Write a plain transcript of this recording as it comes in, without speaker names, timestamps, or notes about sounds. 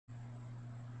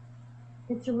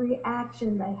It's a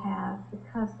reaction they have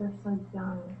because they're so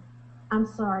young. I'm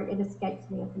sorry, it escapes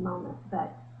me at the moment,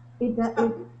 but it,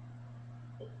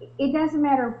 it doesn't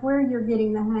matter where you're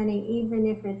getting the honey, even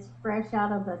if it's fresh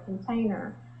out of the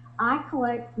container. I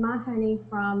collect my honey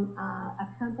from a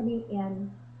company in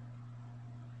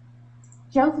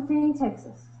Josephine,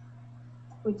 Texas,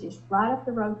 which is right up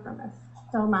the road from us.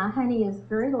 So my honey is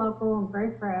very local and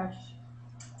very fresh,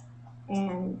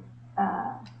 and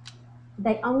uh,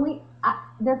 they're going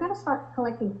to start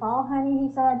collecting fall honey,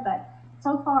 he said, but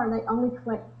so far they only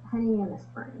collect honey in the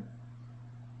spring.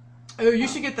 Oh, you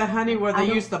should get the honey where they I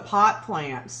don't. use the pot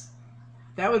plants.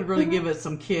 That would really give it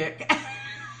some kick.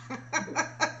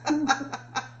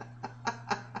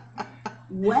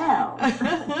 Well,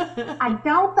 I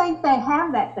don't think they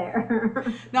have that there.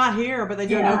 Not here, but they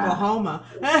do in Yeah. Oklahoma.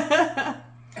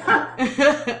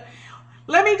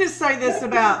 Let me just say this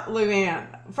about Luann.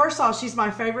 First of all, she's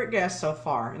my favorite guest so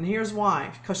far, and here's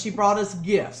why. Because she brought us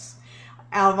gifts.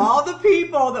 Out of all the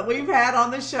people that we've had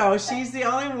on the show, she's the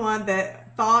only one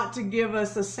that thought to give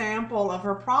us a sample of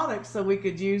her products so we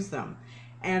could use them.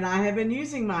 And I have been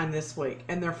using mine this week,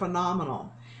 and they're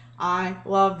phenomenal. I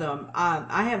love them.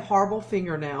 I have horrible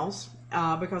fingernails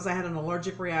because I had an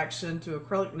allergic reaction to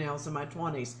acrylic nails in my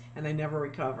 20s, and they never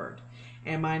recovered.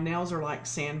 And my nails are like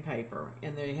sandpaper,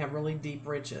 and they have really deep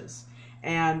ridges.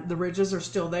 And the ridges are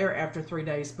still there after 3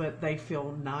 days, but they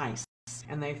feel nice,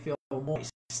 and they feel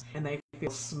moist, and they feel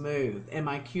smooth. And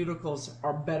my cuticles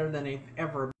are better than they've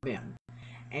ever been.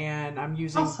 And I'm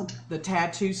using the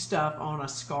tattoo stuff on a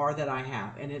scar that I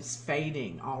have, and it's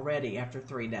fading already after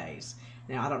 3 days.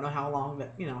 Now, I don't know how long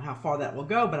that, how far that will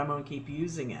go, but I'm going to keep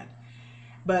using it.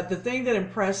 But the thing that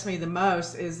impressed me the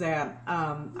most is that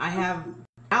I have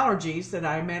allergies that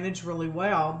I manage really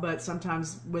well, but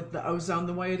sometimes with the ozone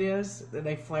the way it is,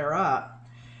 they flare up.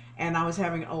 And I was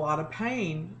having a lot of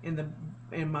pain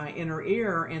in my inner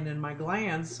ear and in my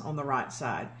glands on the right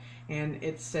side. And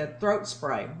it said throat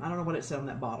spray. I don't know what it said on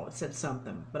that bottle. It said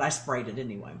something, but I sprayed it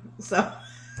anyway. So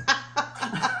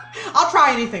I'll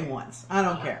try anything once. I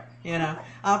don't care.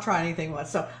 I'll try anything once.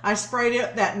 So I sprayed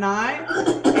it that night,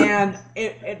 and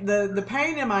the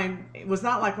pain in it was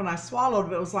not like when I swallowed,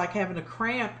 but it was like having a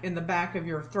cramp in the back of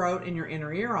your throat and your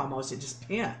inner ear almost. It just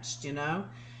pinched, And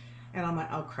I'm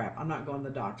like, oh crap, I'm not going to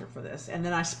the doctor for this. And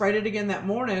then I sprayed it again that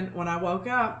morning when I woke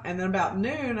up, and then about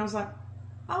noon I was like,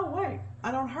 oh wait,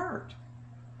 I don't hurt.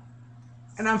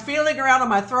 And I'm feeling around on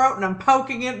my throat, and I'm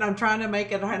poking it, and I'm trying to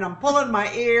make it, and I'm pulling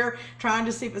my ear, trying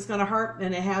to see if it's going to hurt,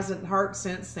 and it hasn't hurt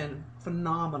since then.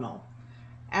 Phenomenal.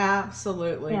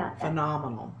 Absolutely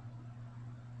phenomenal.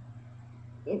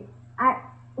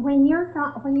 When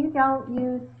you don't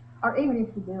use, or even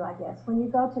if you do, I guess, when you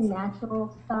go to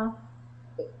natural stuff,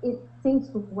 it seems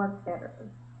to work better.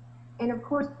 And of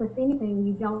course, with anything,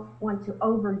 you don't want to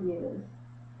overuse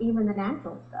even the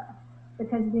natural stuff,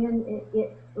 because then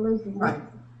it loses meaning.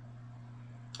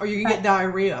 Or you can get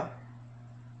diarrhea.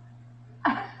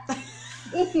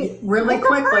 If you really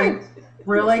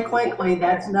quickly,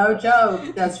 that's no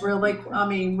joke. That's really,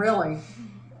 really.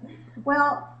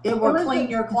 Well, it will clean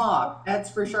your clog,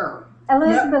 that's for sure.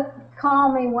 Elizabeth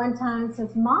called me one time and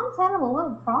says, Mom's having a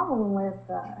little problem with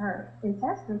her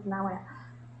intestines. And I went,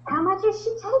 how much is she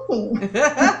taking?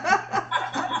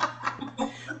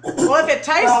 Well, if it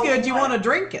tastes good, you want to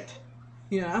drink it,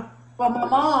 Well, my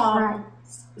mom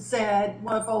said,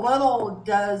 well, if a little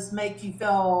does make you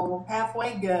feel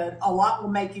halfway good, a lot will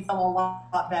make you feel a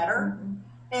lot better. Mm-hmm.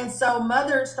 And so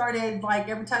Mother started, like,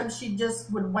 every time she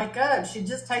just would wake up, she'd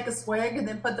just take a swig and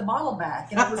then put the bottle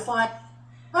back. And it was like,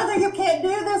 Mother, you can't do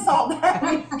this all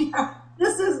day.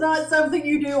 This is not something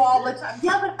you do all the time.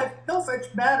 Yeah, but I feel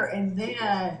much better. And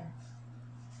then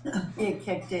it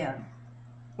kicked in.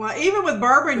 Well, even with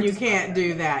bourbon, you can't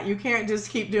do that. You can't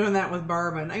just keep doing that with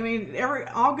bourbon. I mean,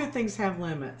 all good things have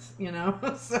limits,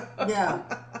 So. Yeah,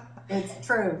 it's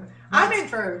true.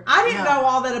 True. I didn't know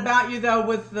all that about you though,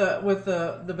 with the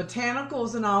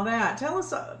botanicals and all that. Tell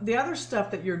us the other stuff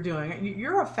that you're doing.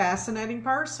 You're a fascinating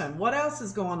person. What else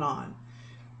is going on?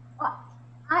 Well,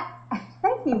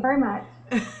 thank you very much.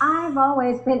 I've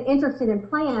always been interested in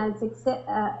plants, except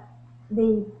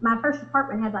my first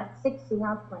apartment had like 60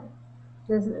 houseplants.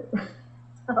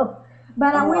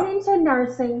 But I went into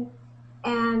nursing,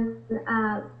 and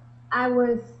I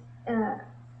was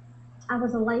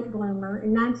a late bloomer.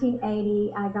 In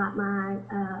 1980, I got my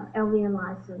LVN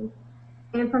license,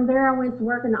 and from there I went to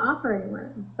work in the operating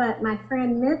room. But my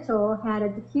friend Mitchell had a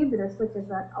decubitus, which is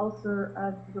an ulcer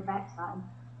of your backside,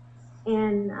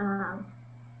 and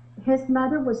his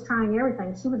mother was trying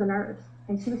everything. She was a nurse,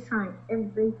 and she was trying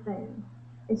everything.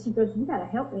 And she goes, "You got to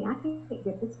help me. I can't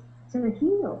get this to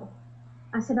heal."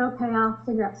 I said, okay, I'll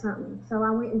figure out something. So I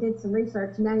went and did some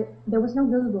research, and there was no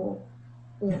Google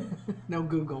then. No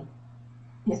Google.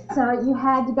 So you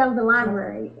had to go to the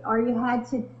library, or you had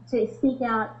to seek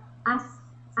out. I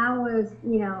was,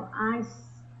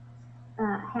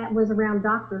 was around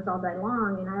doctors all day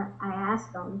long, and I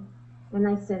asked them, and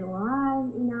they said,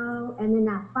 well, and then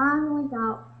I finally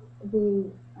got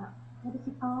the, what is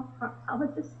he called,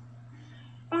 proctologist,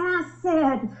 and I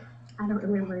said, I don't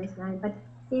remember his name, but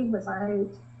he was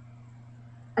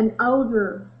an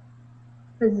older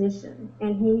physician,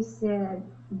 and he said,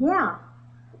 yeah,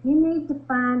 you need to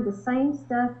find the same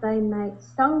stuff they make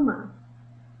stoma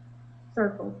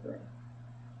circles with.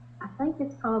 I think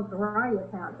it's called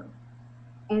Garaya powder.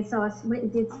 And so I went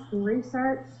and did some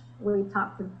research. We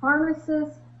talked to the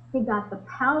pharmacist. He got the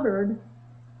powdered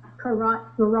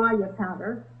Garaya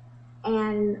powder.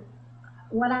 And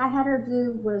what I had her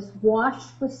do was wash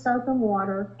with soap and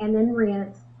water and then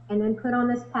rinse and then put on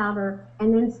this powder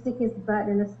and then stick his butt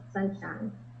in the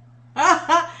sunshine.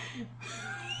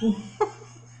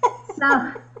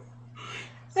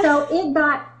 So it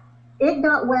got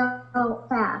well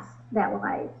fast that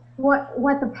way.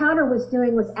 What the powder was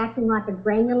doing was acting like a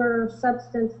granular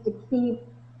substance to keep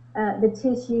the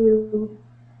tissue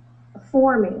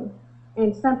forming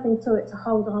and something to it to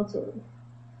hold on to.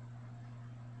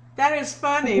 That is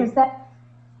funny.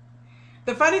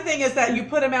 The funny thing is that you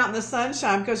put them out in the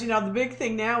sunshine because, the big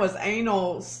thing now is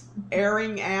anal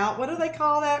airing out. What do they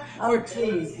call that? Oh,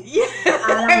 jeez. Yeah.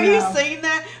 Have you seen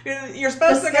that? You're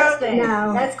supposed disgusting. to go.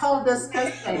 No. That's called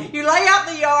disgusting. You lay out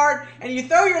in the yard and you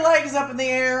throw your legs up in the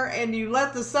air and you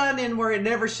let the sun in where it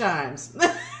never shines.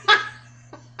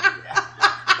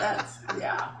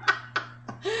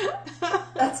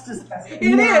 That's disgusting.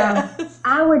 It is.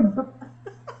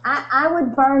 I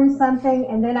would burn something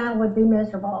and then I would be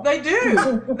miserable. They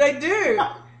do. They do.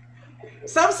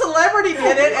 Some celebrity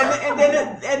did it and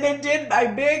then did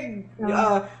a big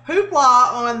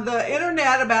hoopla on the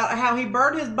internet about how he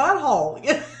burned his butthole.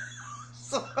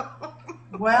 So.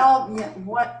 Well, yeah,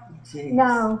 what? Geez.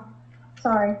 No,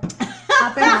 sorry.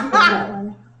 I passed on that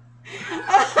one.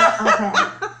 Okay.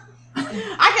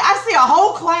 I see a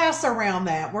whole class around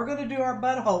that. We're going to do our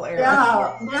butthole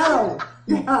area. No.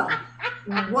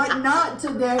 What not to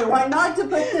do? Why not to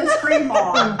put this cream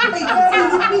on? Hey,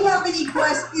 Debbie, do we have any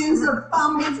questions or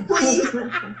comments, please?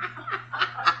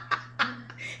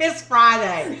 It's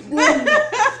Friday. Do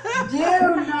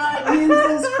not use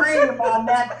this cream on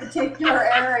that particular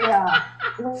area.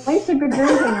 We should be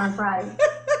drinking on Friday.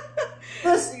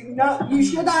 No, you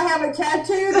should not have a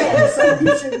tattoo then, so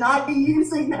you should not be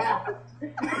using that.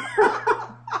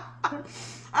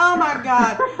 Oh my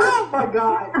God. Oh my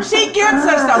God. She gets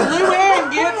us though.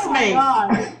 Luann gets me.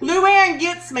 God. Luann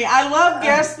gets me. I love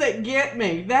guests that get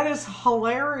me. That is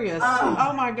hilarious.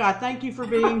 Oh my God. Thank you for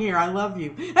being here. I love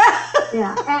you.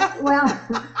 Yeah. Well,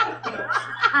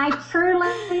 I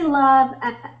truly love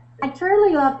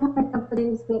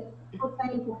companies that people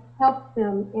think will help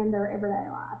them in their everyday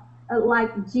life.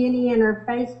 Like Jenny and her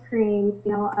face cream.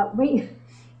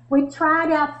 We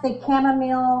tried out the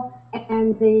chamomile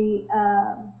and the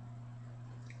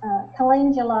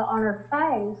calendula on her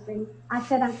face, and I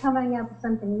said, I'm coming up with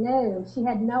something new. She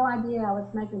had no idea I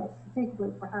was making it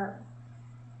particularly for her.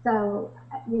 So,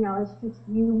 it's just,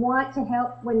 you want to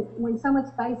help when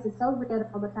someone's face is so red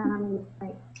all the time, you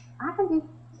think, I can do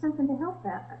something to help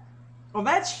that. Well,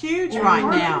 that's huge right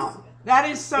now. That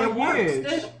is so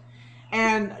huge.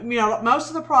 And most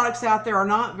of the products out there are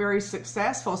not very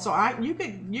successful. So you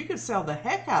could sell the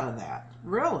heck out of that,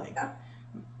 really.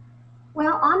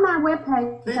 Well, on my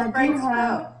webpage,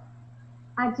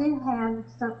 I do have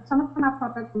some of my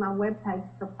products on my webpage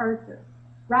for purchase.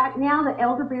 Right now, the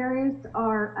elderberries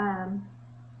are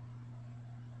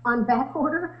on back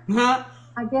order. I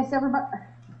guess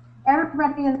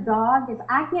everybody and the dog is.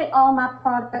 I get all my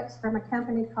products from a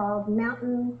company called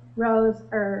Mountain Rose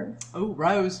Herbs. Oh,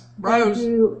 Rose. They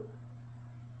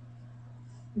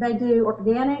do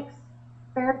organics,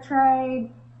 fair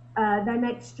trade. They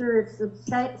make sure it's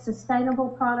sustainable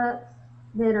products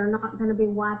that are not going to be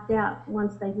wiped out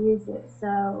once they use it.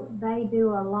 So they do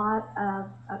a lot of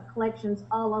collections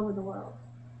all over the world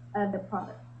of the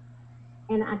product,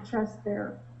 and I trust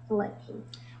their selection.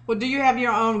 Well, do you have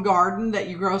your own garden that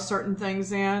you grow certain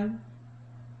things in?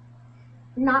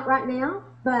 Not right now,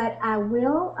 but I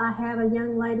will. I have a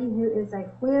young lady who is a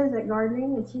whiz at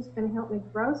gardening, and she's going to help me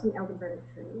grow some elderberry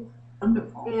trees.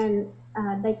 Wonderful. And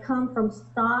they come from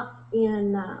stock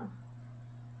in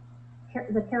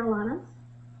the Carolinas,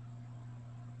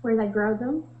 where they grow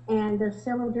them, and there's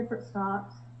several different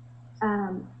stocks.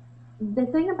 The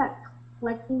thing about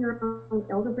collecting your own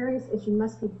elderberries is you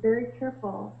must be very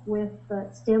careful with the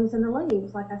stems and the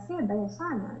leaves. Like I said, they have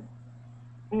cyanide.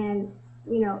 And,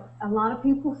 a lot of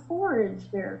people forage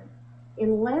there.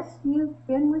 Unless you've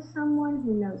been with someone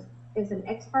who is an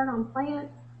expert on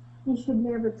plants, you should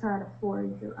never try to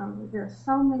forage your own. There are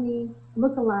so many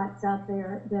lookalikes out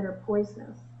there that are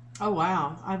poisonous. Oh,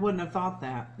 wow. I wouldn't have thought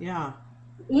that. Yeah.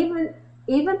 Even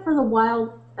for the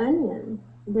wild onion,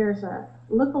 there's a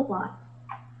lookalike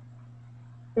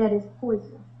that is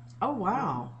poisonous. Oh,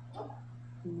 wow.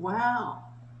 Wow.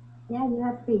 Yeah, you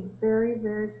have to be very,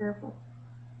 very careful.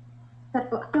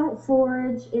 So I don't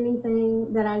forage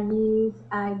anything that I use.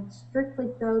 I strictly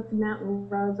go to Mountain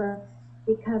Rosa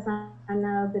because I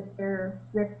know that they're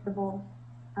reputable.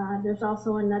 There's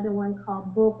also another one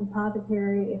called Bulk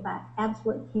Apothecary if I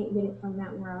absolutely can't get it from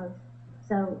Mountain Rose.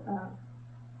 So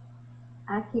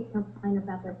I can't complain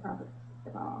about their products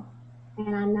at all.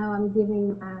 And I know I'm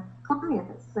giving my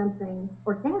clients something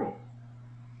organic.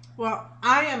 Well,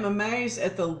 I am amazed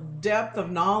at the depth of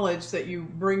knowledge that you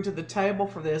bring to the table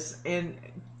for this, and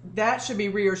that should be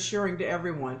reassuring to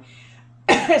everyone.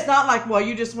 It's not like, well,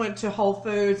 you just went to Whole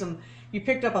Foods and you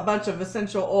picked up a bunch of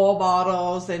essential oil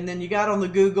bottles and then you got on the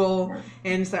Google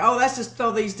and say, oh, let's just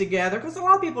throw these together. Because a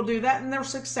lot of people do that and they're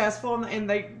successful and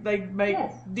they make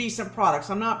decent products.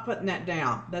 I'm not putting that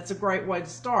down. That's a great way to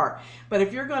start. But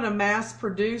if you're going to mass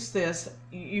produce this,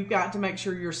 you've got to make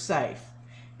sure you're safe.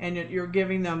 And you're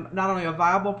giving them not only a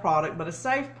viable product, but a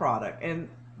safe product. And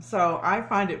so I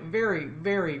find it very,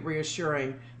 very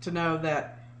reassuring to know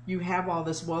that you have all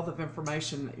this wealth of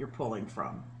information that you're pulling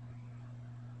from.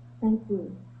 Thank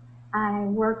you. I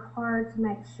work hard to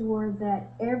make sure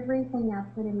that everything I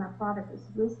put in my product is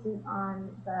listed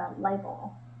on the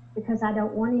label, because I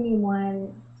don't want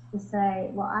anyone to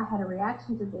say, well, I had a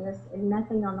reaction to this and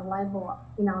nothing on the label,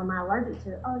 am I allergic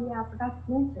to it? Oh yeah, I forgot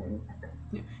to mention.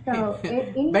 So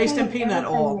based in peanut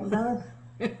oil.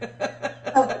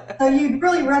 So you'd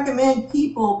really recommend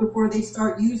people, before they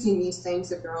start using these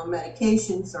things, if they're on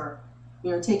medications or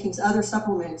taking other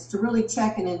supplements, to really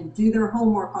check in and do their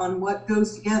homework on what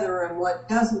goes together and what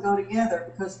doesn't go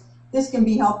together, because this can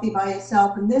be healthy by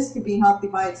itself and this can be healthy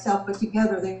by itself, but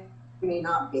together they may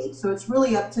not be. So it's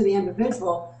really up to the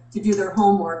individual to do their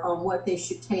homework on what they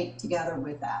should take together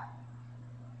with that.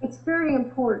 It's very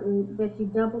important that you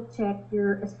double check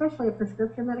especially a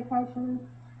prescription medication,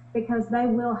 because they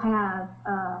will have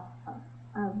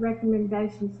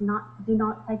recommendations do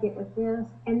not take it with this.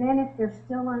 And then if they're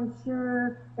still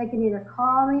unsure, they can either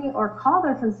call me or call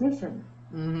their physician.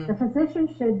 Mm-hmm. The physician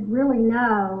should really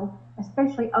know,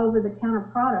 especially over-the-counter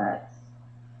products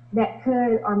that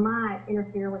could or might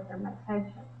interfere with their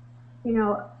medication.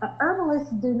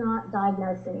 Herbalists do not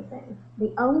diagnose anything.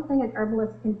 The only thing an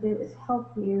herbalist can do is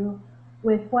help you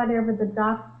with whatever the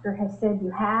doctor has said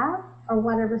you have or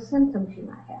whatever symptoms you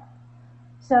might have.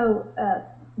 So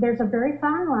there's a very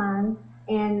fine line,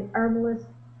 and herbalists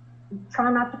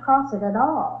try not to cross it at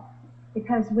all,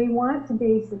 because we want to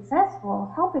be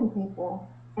successful helping people,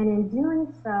 and in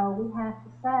doing so, we have to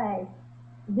say,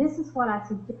 this is what I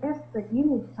suggest, but you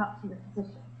need to talk to your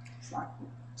physician.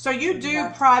 So you do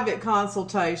private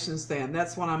consultations then?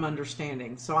 That's what I'm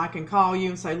understanding. So I can call you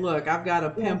and say, look, I've got a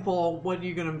pimple. What are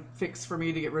you going to fix for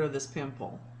me to get rid of this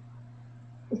pimple?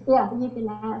 Yeah, you can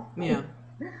ask. Yeah.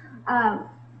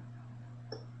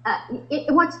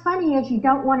 What's funny is you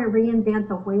don't want to reinvent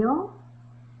the wheel.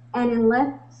 And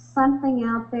unless something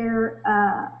out there,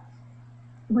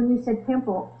 when you said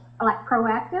pimple, like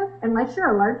Proactive, unless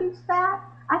you're allergic to that,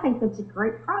 I think that's a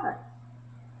great product.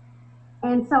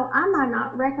 And so I might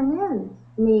not recommend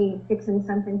me fixing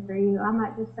something for you. I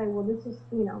might just say, well, this is,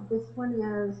 this one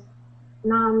is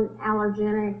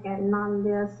non-allergenic and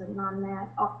non-this and non-that.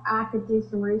 Or I could do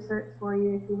some research for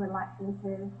you if you would like me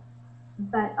to.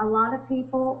 But a lot of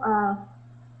people,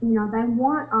 they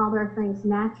want all their things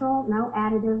natural, no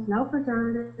additives, no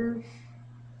preservatives.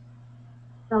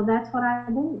 So that's what I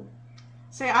do.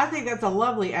 See, I think that's a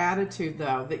lovely attitude,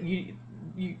 though, that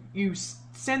you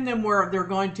send them where they're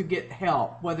going to get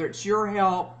help, whether it's your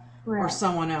help or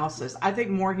someone else's. I think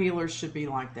more healers should be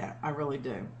like that. I really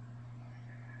do.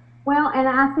 Well, and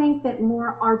I think that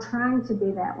more are trying to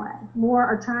be that way. More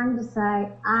are trying to say,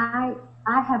 I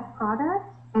have product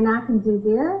and I can do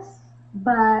this,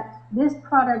 but this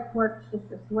product works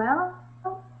just as well.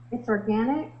 It's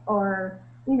organic, or,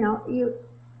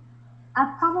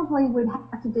 I probably would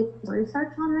have to do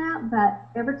research on that,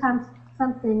 but every time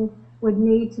something would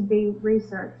need to be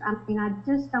researched, I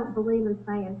just don't believe in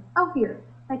saying, oh, here,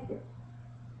 take this.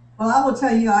 Well, I will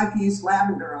tell you, I've used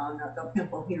lavender on a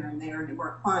pimple here and there, and it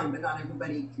worked fine, but not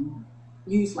everybody can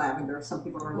use lavender. Some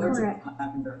people are allergic to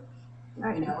lavender.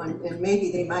 Right. You know, and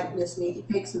maybe they might just need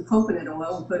to take some coconut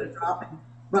oil and put a drop and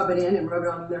rub it in and rub it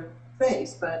on their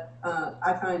face. But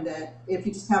I find that if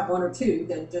you just have one or two,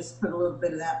 then just put a little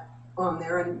bit of that on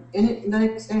there, and the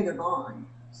next day they're gone.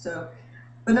 So,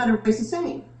 but not everybody's the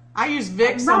same. I use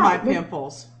Vicks on my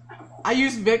pimples. I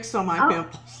use Vicks on my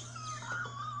pimples.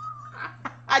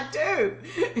 I do.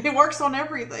 It works on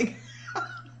everything.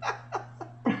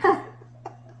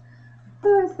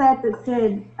 Who is that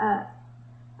said,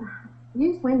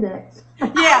 use Windex?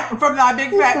 Yeah, from my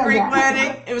big fat said Greek that?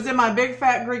 wedding. It was in my big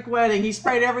fat Greek wedding. He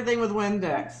sprayed everything with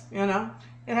Windex, you know.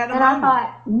 It had a And I moment.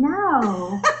 thought,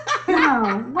 no,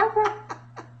 what the,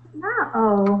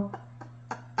 no.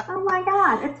 Oh my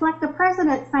God, it's like the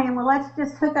president saying, well, let's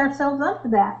just hook ourselves up to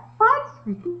that. What?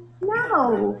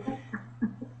 No.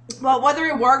 Well, whether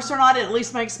it works or not, it at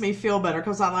least makes me feel better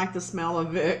because I like the smell of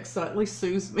Vicks, so it at least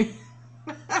soothes me.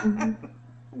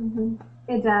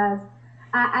 It does.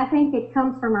 I think it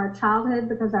comes from our childhood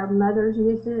because our mothers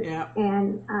used it. Yeah.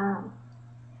 And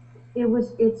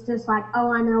it's just like,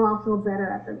 oh, I know I'll feel better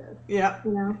after this. Yeah.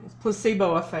 You know? It's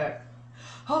placebo effect.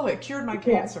 Oh, it cured my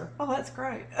cancer. Oh, that's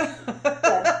great.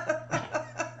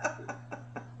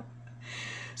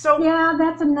 So Yeah,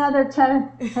 that's another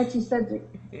touchy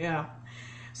subject. yeah.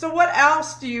 So what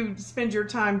else do you spend your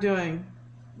time doing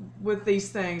with these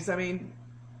things? I mean,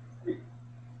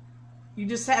 you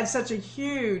just had such a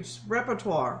huge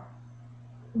repertoire.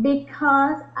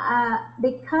 Because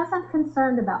I'm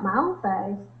concerned about my own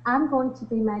face, I'm going to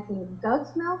be making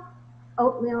goat's milk,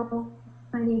 oatmeal,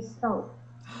 honey soap.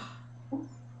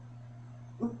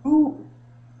 Ooh,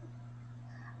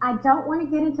 I don't want to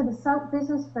get into the soap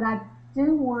business, but I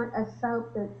do want a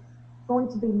soap that's going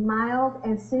to be mild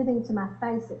and soothing to my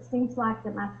face. It seems like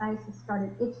that my face has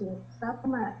started itching so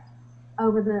much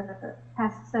over the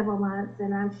past several months,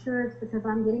 and I'm sure it's because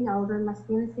I'm getting older and my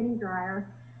skin is getting drier.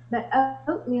 But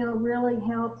oatmeal really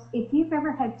helps. If you've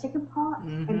ever had chicken pox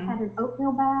and had an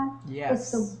oatmeal bath, Yes.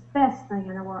 it's the best thing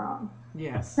in the world.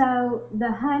 Yes. So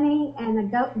the honey and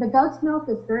the goat's milk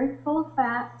is very full of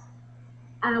fats,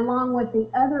 and along with the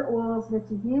other oils that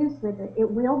you use with it, it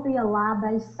will be a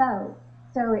lye-based soap.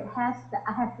 So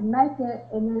I have to make it,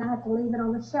 and then I have to leave it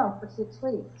on the shelf for 6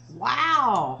 weeks.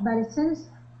 Wow. But as soon as,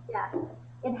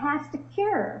 it has to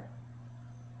cure.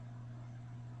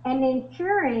 And in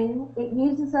curing, it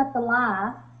uses up the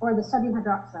lye, or the sodium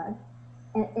hydroxide.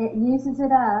 It uses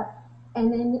it up,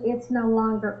 and then it's no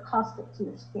longer caustic to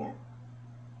your skin.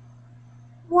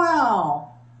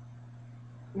 Wow.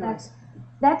 That's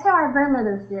how our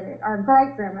grandmothers did it, our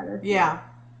great-grandmothers did Yeah.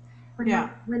 it.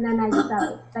 When they made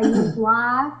soap. They used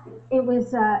lye. It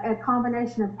was a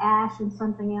combination of ash and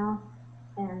something else,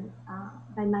 and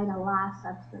they made a lye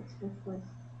substance, which was...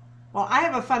 Well, I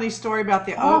have a funny story about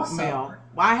the Awesome. oatmeal.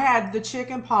 I had the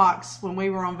chicken pox when we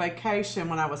were on vacation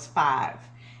when I was 5,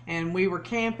 and we were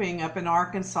camping up in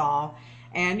Arkansas,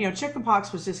 and chicken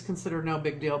pox was just considered no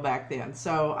big deal back then.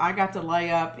 So I got to lay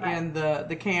up in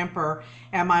the camper,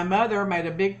 and my mother made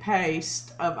a big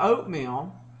paste of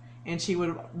oatmeal, and she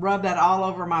would rub that all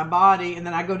over my body, and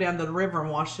then I go down to the river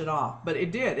and wash it off. But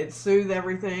it did. It soothed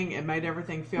everything. It made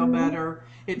everything feel better.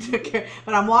 It took care.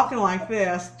 But I'm walking like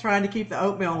this, trying to keep the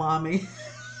oatmeal on me,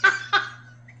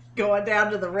 going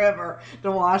down to the river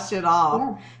to wash it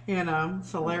off. Yeah.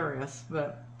 It's hilarious.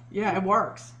 But yeah, it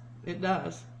works. It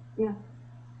does. Yeah,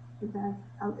 it does.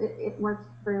 It works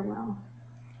very well.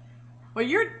 Well,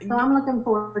 So I'm looking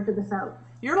forward to the soap.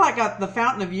 you're like the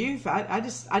fountain of youth. I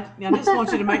just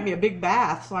want you to make me a big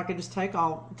bath so I can just take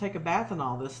a bath in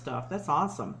all this stuff. That's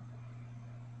awesome.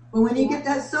 well, when you get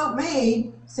that soap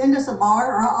made, send us a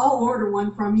bar, or I'll order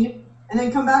one from you, and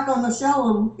then come back on the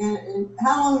show. And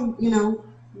how long,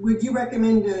 would you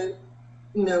recommend to,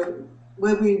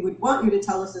 what we would want you to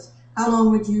tell us is how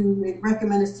long would you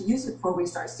recommend us to use it before we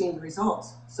start seeing the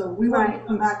results? So we want to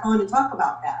come back on and talk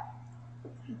about that.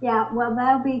 Yeah, well,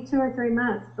 that'll be 2 or 3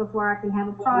 months before I can have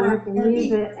a product and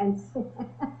use it and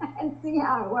see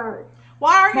how it works.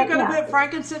 Why are you But, going to yeah. put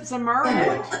frankincense and myrrh in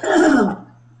it?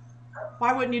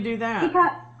 Why wouldn't you do that?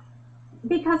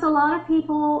 Because a lot of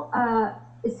people,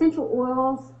 essential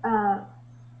oils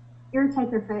irritate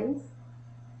their face,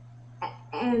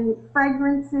 and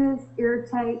fragrances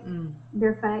irritate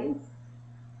their face,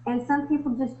 and some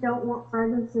people just don't want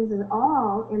fragrances at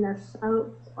all in their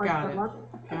soaps or Got their it. lotion.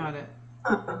 Got it.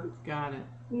 Got it.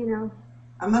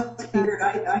 I must have figured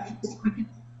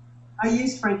I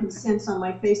used frankincense on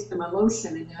my face and my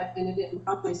lotion, and it didn't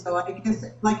bother me. So I guess,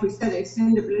 like we said, it's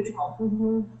individual.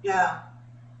 Mm-hmm. Yeah.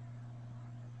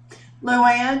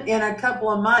 Luann, in a couple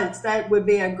of months, that would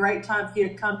be a great time for you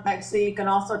to come back so you can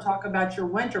also talk about your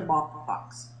winter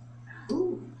box.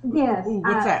 Ooh. Yes. Ooh,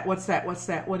 what's that? What's that? What's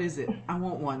that? What is it? I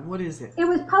want one. What is it? It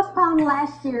was postponed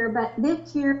last year, but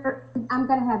this year I'm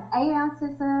going to have 8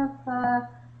 ounces of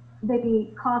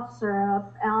the cough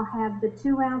syrup. I'll have the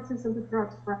 2 ounces of the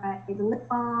throat spray, the lip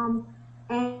balm,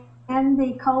 and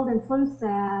the cold and flu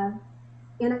salve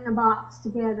in a box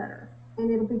together. And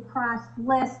it'll be priced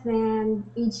less than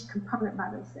each component by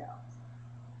themselves.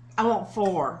 I want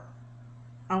 4.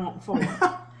 I want 4.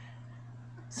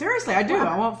 Seriously, I do.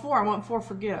 I want 4. I want 4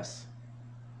 for gifts.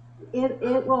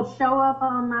 It will show up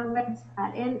on my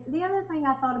website. And the other thing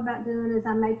I thought about doing is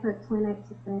I may put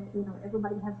Kleenex in it. You know,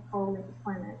 everybody has a cold with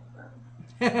Kleenex. So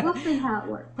we'll see how it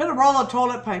works. Put a roll of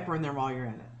toilet paper in there while you're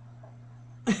at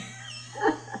it.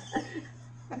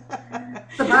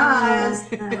 Surprise.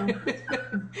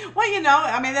 Well, you know,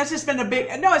 I mean, that's just been a big,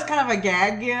 no, it's kind of a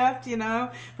gag gift, you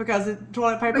know, because the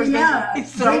toilet paper's Yeah, been,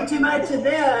 drink too much of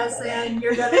this and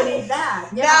you're going to need that.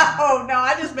 Yeah. No,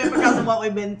 I just meant because of what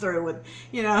we've been through with,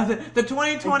 you know, the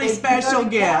 2020 It's special gonna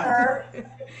be gift. better.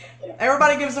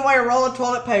 Everybody gives away a roll of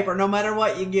toilet paper, no matter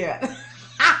what you get.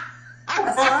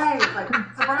 That's right. Like,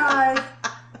 surprise.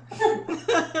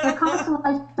 The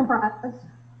consolation prize.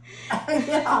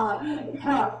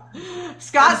 Yeah.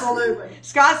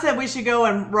 Scott said we should go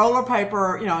and roller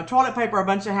paper, you know, toilet paper a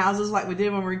bunch of houses like we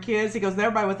did when we were kids. He goes,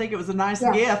 everybody would think it was a nice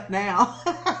gift now.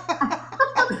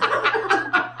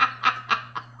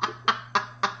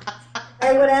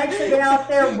 They would actually be out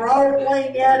there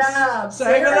rolling it up.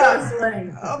 Save it up.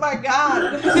 Seriously. Oh my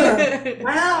God.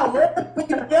 Wow, look, we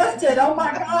gifted. Oh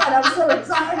my God, I'm so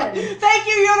excited. Thank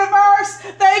you, universe.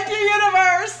 Thank you,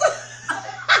 universe.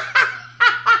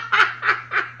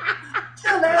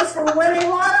 Should ask for winning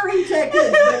lottery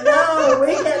tickets, but no,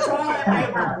 we get toilet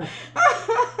paper.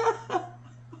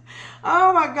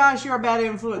 Oh my gosh, you're a bad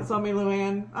influence on me,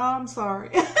 Luann. Oh, I'm sorry.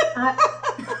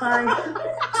 Sorry.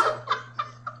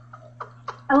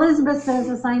 Elizabeth says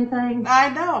the same thing. I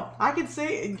know. I can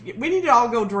see. We need to all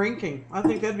go drinking. I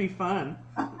think that'd be fun.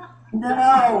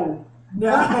 No.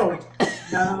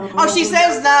 Oh, she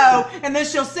says no, and then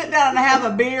she'll sit down and have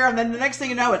a beer, and then the next thing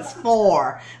you know, it's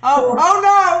 4. Oh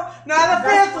no, not a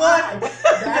 5th one.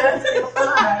 That's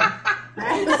why.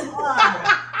 That's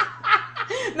why.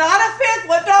 Not a 5th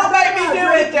one. Don't make me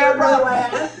do it,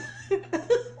 Deborah.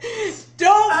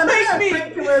 Don't make me.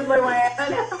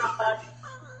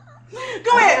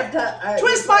 Go ahead.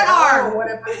 Twist my arm. What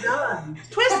have I done?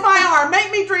 Twist my arm. Make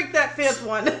me drink that 5th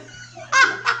one.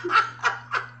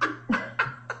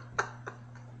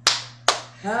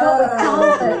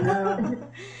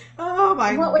 Oh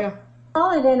my What we God.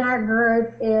 call it in our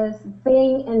group is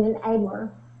being an enabler.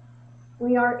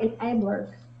 We are enablers.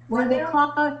 What We now?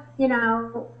 call, you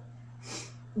know,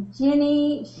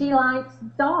 Jenny, she likes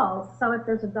dolls. So if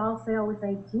there's a doll sale, we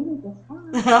say, Jenny, guess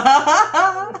what?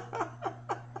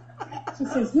 She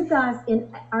says, you guys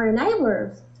are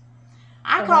enablers.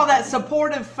 I call that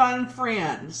supportive, fun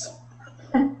friends.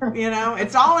 You know,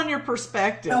 it's all in your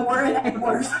perspective. No, we're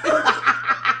enablers.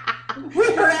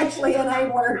 We're actually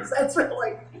enablers. That's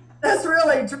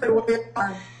really true.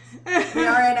 We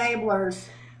are enablers.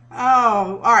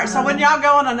 Oh, all right. So when y'all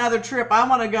go on another trip, I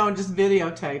want to go and just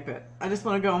videotape it. I just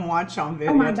want to go and watch on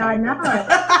video. Oh my God, no.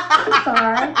 I'm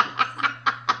sorry.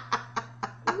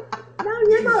 No,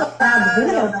 you're not allowed to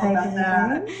videotape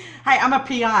anything. Hey, I'm a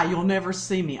PI. You'll never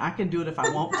see me. I can do it if I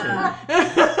want to.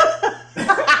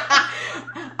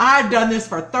 I've done this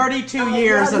for 32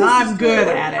 years, and I'm good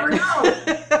at it.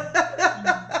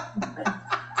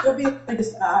 You'll be in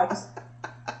disguise.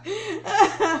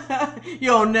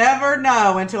 You'll never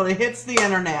know until it hits the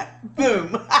internet.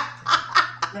 Boom.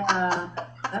 Yeah.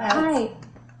 Hey,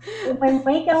 when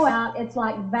we go out, it's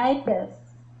like Vegas.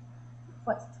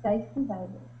 What stays in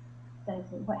Vegas?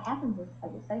 What happens is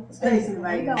Vegas Stays in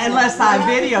Vegas. Unless I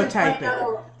videotape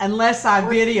it. Unless I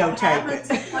What videotape happens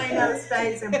it. in Plano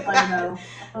stays in Plano.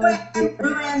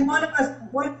 And one of us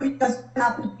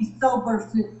have to be sober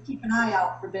to keep an eye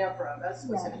out for Deborah. That's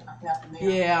what's going to happen there.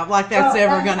 Yeah, like that's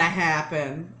ever going to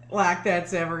happen. Like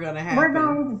that's ever going to happen. We're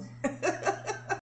going